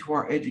work into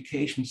our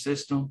education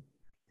system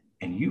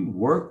and you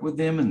work with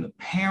them and the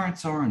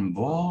parents are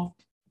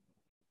involved,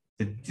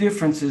 the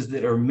differences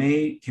that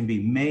can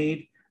be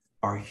made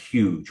are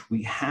huge.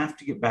 We have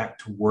to get back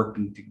to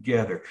working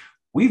together.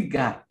 We've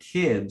got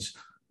kids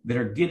that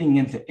are getting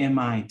into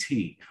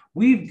MIT.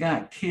 We've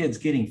got kids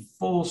getting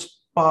full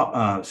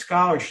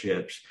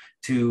scholarships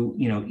to,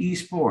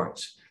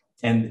 esports.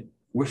 And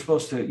we're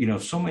supposed to,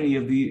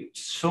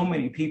 so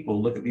many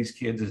people look at these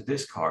kids as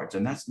discards,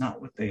 and that's not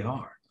what they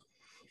are.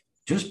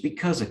 Just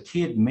because a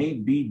kid may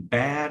be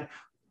bad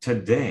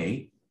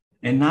today,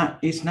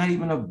 it's not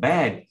even a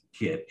bad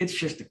kid. It's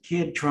just a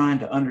kid trying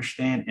to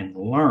understand and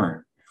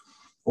learn,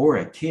 or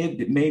a kid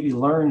that maybe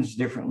learns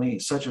differently,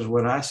 such as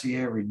what I see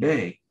every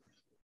day.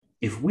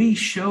 If we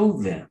show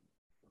them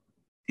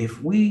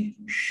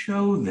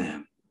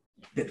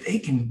that they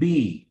can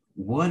be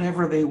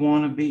whatever they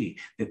want to be,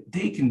 that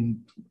they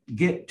can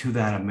get to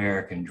that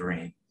American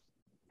dream,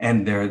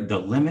 and the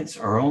limits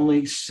are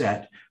only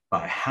set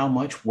by how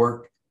much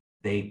work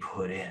they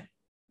put in.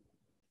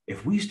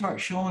 If we start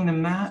showing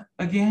them that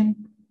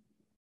again,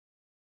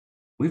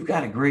 we've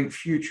got a great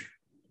future.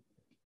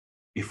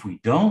 If we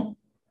don't,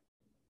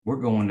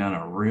 we're going down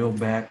a real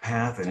bad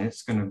path, and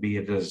it's going to be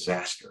a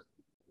disaster.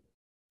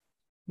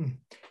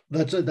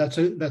 That's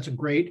a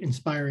great,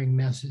 inspiring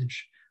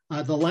message.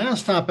 The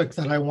last topic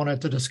that I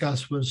wanted to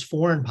discuss was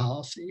foreign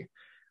policy.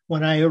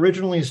 When I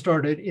originally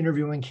started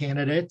interviewing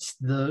candidates,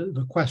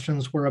 the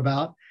questions were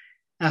about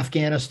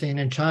Afghanistan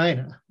and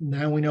China.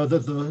 Now we know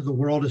that the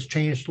world has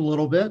changed a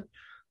little bit.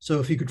 So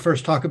if you could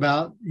first talk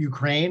about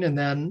Ukraine and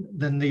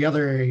then the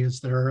other areas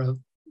that are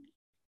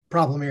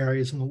problem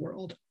areas in the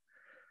world.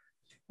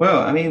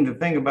 Well, I mean, the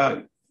thing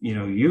about,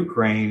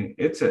 Ukraine,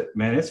 it's a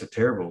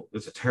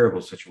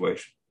terrible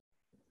situation.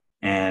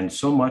 And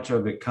so much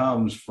of it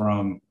comes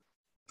from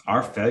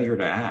our failure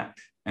to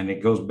act. And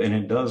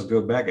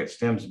it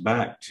stems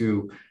back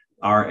to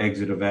our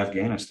exit of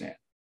Afghanistan,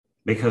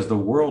 because the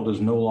world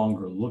is no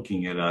longer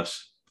looking at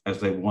us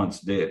as they once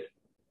did.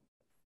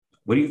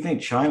 What do you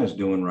think China's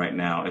doing right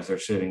now as they're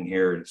sitting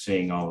here and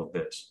seeing all of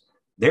this?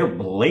 They're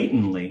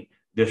blatantly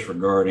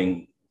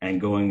disregarding and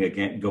going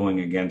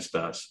against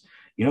us.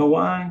 You know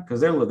why?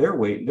 Because they're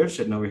waiting. They're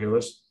sitting over here.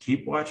 Let's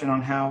keep watching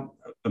on how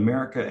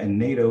America and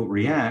NATO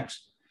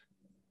reacts,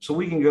 so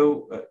we can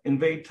go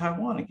invade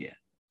Taiwan again.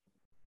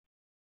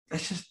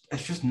 That's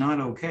just not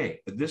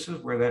okay. But this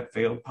is where that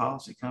failed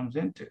policy comes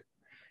into,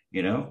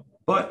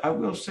 But I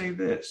will say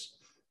this,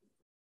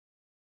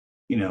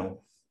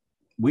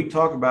 we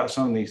talk about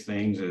some of these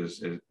things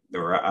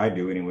or I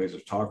do anyways,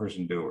 as talkers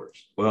and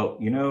doers. Well,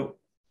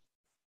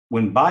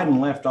 when Biden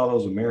left all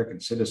those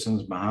American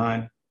citizens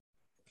behind,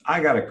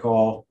 I got a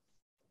call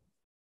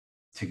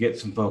to get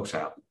some folks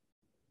out.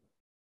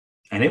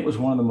 And it was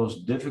one of the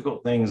most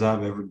difficult things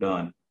I've ever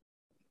done.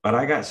 But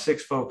I got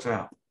 6 folks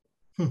out.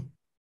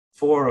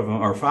 4 of them,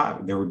 or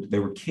 5, they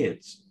were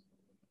kids.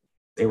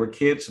 They were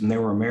kids and they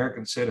were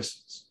American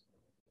citizens.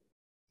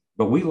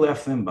 But we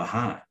left them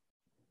behind.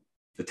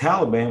 The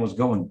Taliban was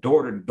going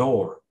door to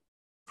door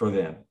for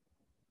them.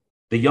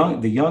 The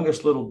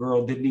youngest little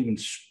girl didn't even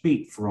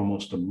speak for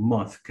almost a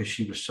month because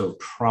she was so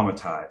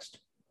traumatized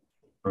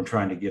from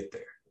trying to get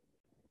there.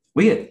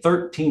 We had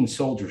 13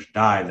 soldiers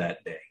die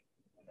that day.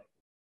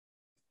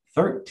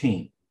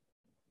 13.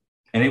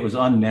 And it was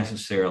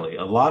unnecessarily.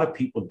 A lot of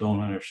people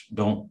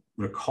don't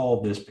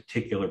recall this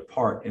particular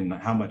part in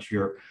how much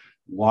you're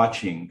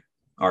watching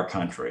our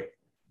country.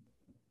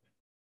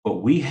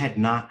 But we had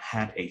not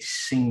had a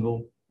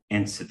single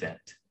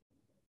incident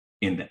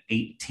in the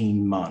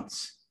 18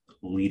 months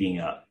leading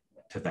up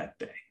to that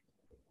day.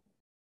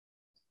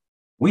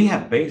 We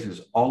have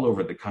bases all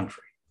over the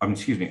country.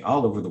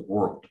 All over the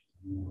world.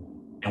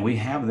 And we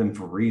have them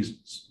for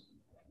reasons.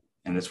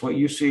 And it's what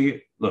you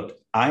see. Look,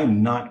 I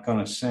am not going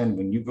to send,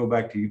 when you go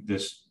back to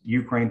this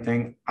Ukraine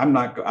thing,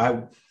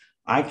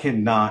 I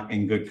cannot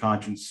in good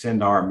conscience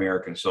send our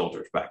American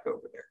soldiers back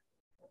over there.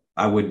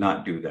 I would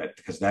not do that,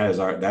 because that is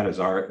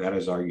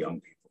our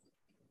young people.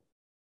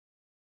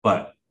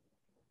 But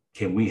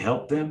Can we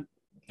help them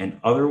in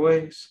other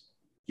ways?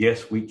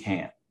 Yes, we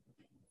can.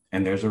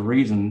 And there's a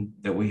reason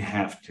that we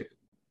have to.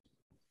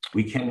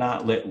 We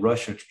cannot let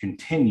Russia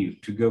continue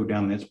to go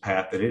down this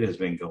path that it has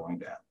been going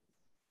down.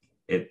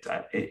 It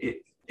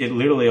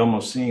literally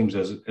almost seems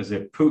as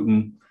if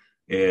Putin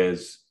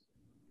is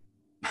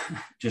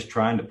just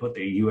trying to put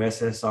the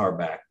USSR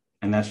back,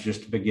 and that's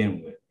just to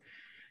begin with.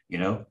 You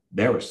know,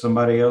 there was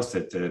somebody else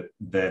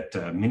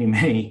that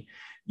many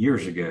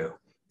years ago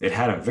that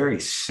had a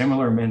very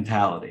similar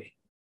mentality,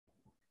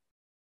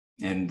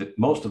 and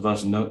most of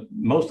us know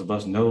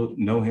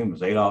him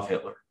as Adolf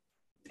Hitler,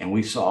 and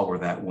we saw where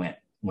that went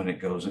when it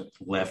goes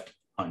left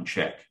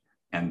unchecked,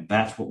 and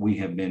that's what we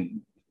have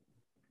been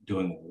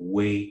doing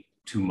way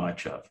too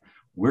much of.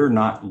 We're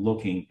not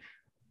looking,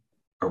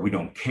 or we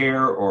don't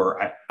care,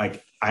 or I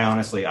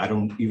honestly, I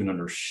don't even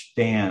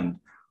understand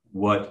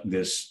what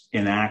this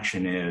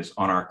inaction is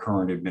on our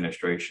current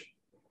administration.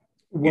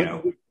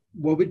 What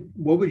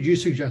would you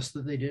suggest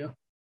that they do?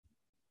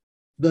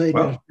 The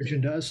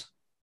administration does.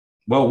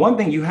 Well, one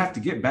thing, you have to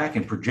get back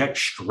and project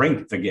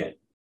strength again,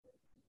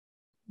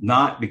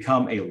 not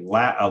become a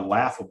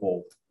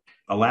laughable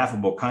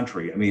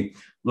country. I mean,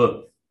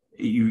 look,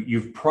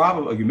 you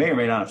may or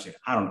may not have seen,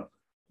 I don't know.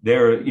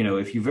 There, you know,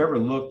 if you've ever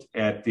looked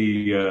at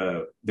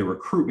the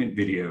recruitment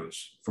videos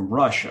from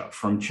Russia,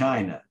 from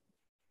China,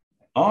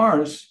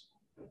 ours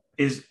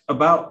is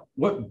about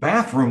what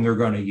bathroom they're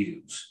going to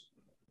use.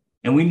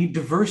 And we need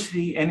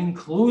diversity and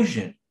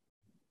inclusion.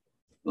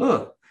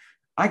 Look,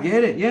 I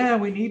get it. Yeah,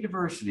 we need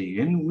diversity.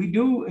 And we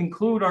do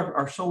include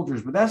our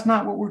soldiers, but that's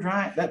not what we're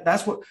trying.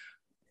 That's what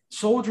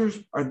soldiers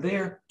are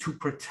there to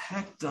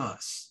protect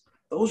us.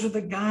 Those are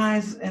the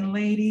guys and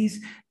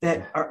ladies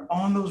that are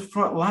on those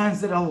front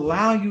lines that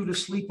allow you to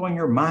sleep on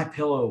your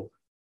MyPillow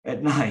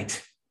at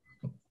night.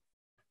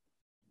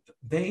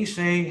 They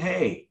say,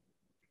 hey,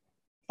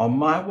 on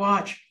my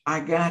watch, I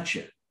got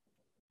you.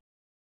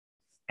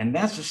 And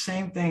that's the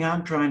same thing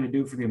I'm trying to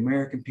do for the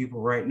American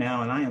people right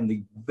now. And I am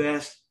the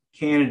best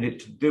candidate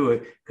to do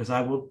it, because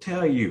I will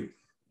tell you,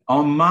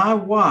 on my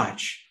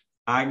watch,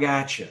 I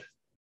got you.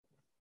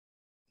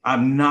 I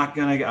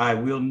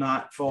will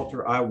not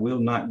falter. I will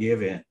not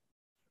give in.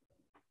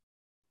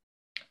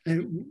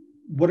 And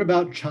what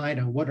about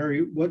China? What are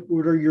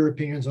your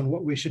opinions on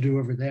what we should do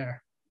over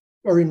there,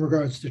 or in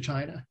regards to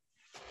China?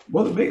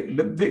 Well,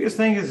 the biggest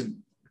thing is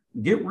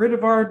get rid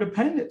of our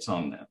dependence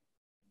on them,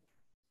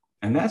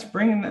 and that's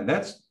bringing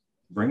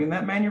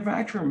that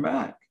manufacturing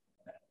back.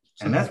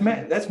 And that's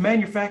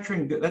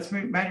manufacturing. That's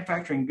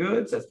manufacturing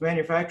goods. That's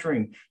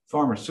manufacturing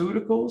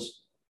pharmaceuticals.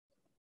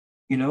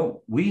 You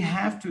know, we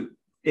have to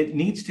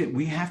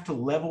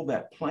level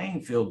that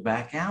playing field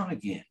back out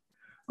again.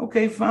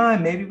 Okay,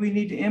 fine. Maybe we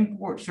need to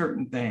import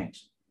certain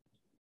things,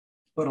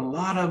 but a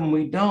lot of them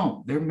we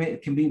don't.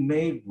 It can be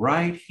made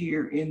right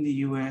here in the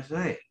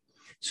USA.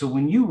 So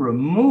when you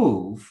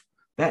remove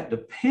that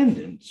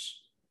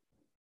dependence,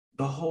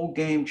 the whole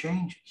game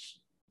changes.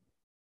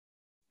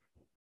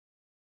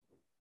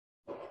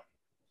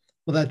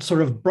 Well, that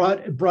sort of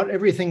brought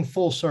everything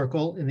full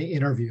circle in the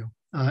interview.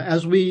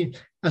 As we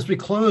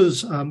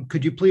close,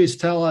 could you please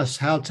tell us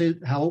how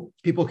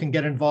people can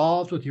get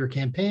involved with your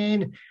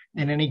campaign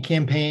and any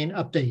campaign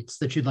updates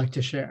that you'd like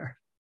to share?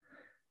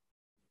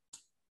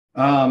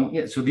 So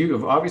you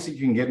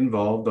can get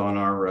involved on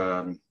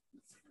our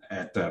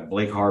at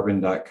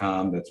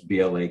blakeharbin.com. That's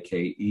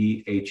BLAKEHARB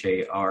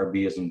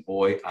as in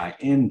boy,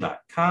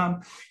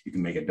 IN.com. You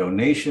can make a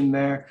donation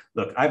there.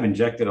 Look, I've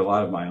injected a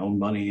lot of my own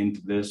money into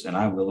this, and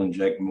I will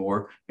inject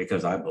more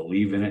because I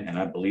believe in it, and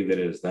I believe that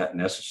it is that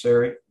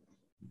necessary.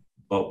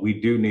 But we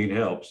do need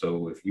help.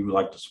 So if you would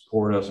like to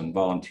support us and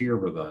volunteer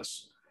with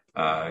us,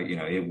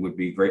 it would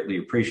be greatly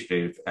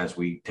appreciated as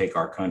we take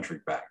our country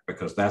back,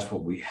 because that's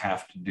what we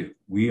have to do.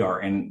 We are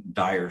in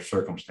dire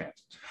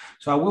circumstances.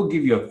 So I will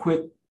give you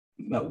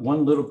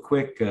one little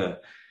quick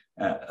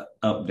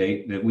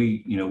update that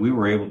we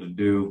were able to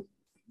do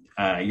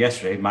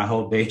yesterday. My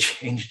whole day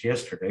changed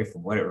yesterday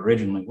from what it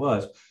originally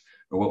was,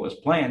 or what was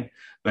planned.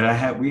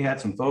 But we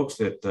had some folks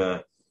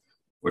that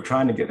were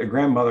trying to get their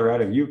grandmother out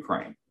of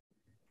Ukraine,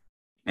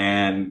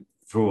 and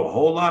through a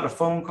whole lot of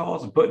phone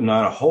calls and putting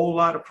out a whole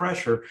lot of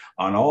pressure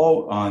on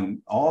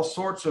all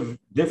sorts of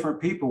different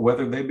people,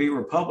 whether they be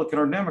Republican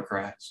or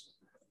Democrats.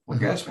 Well,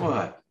 guess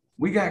what?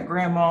 We got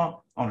grandma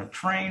on a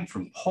train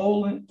from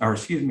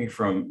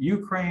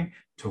Ukraine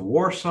to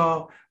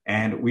Warsaw,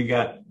 and we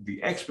got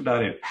the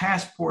expedited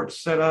passports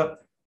set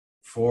up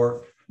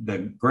for the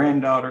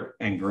granddaughter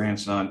and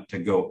grandson to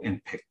go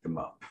and pick them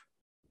up.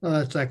 Oh,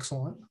 that's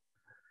excellent.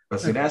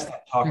 But see, that's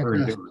that talker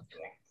and doer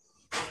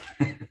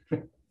thing.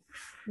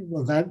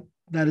 Well,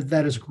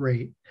 that is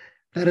great.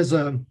 That is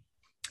a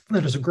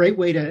great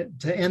way to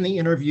end the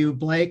interview.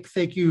 Blake,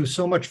 thank you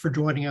so much for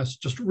joining us.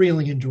 Just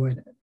really enjoyed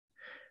it.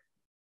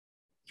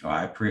 Oh,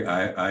 I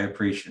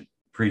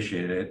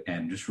appreciate it.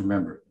 And just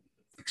remember,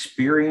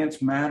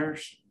 experience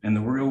matters in the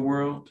real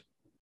world.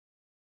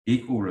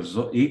 Equal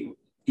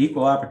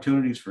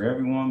opportunities for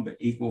everyone, but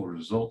equal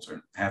results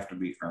have to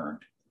be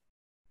earned.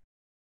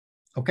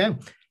 Okay.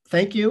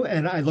 Thank you,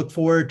 and I look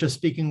forward to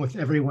speaking with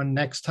everyone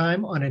next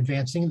time on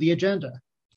Advancing the Agenda.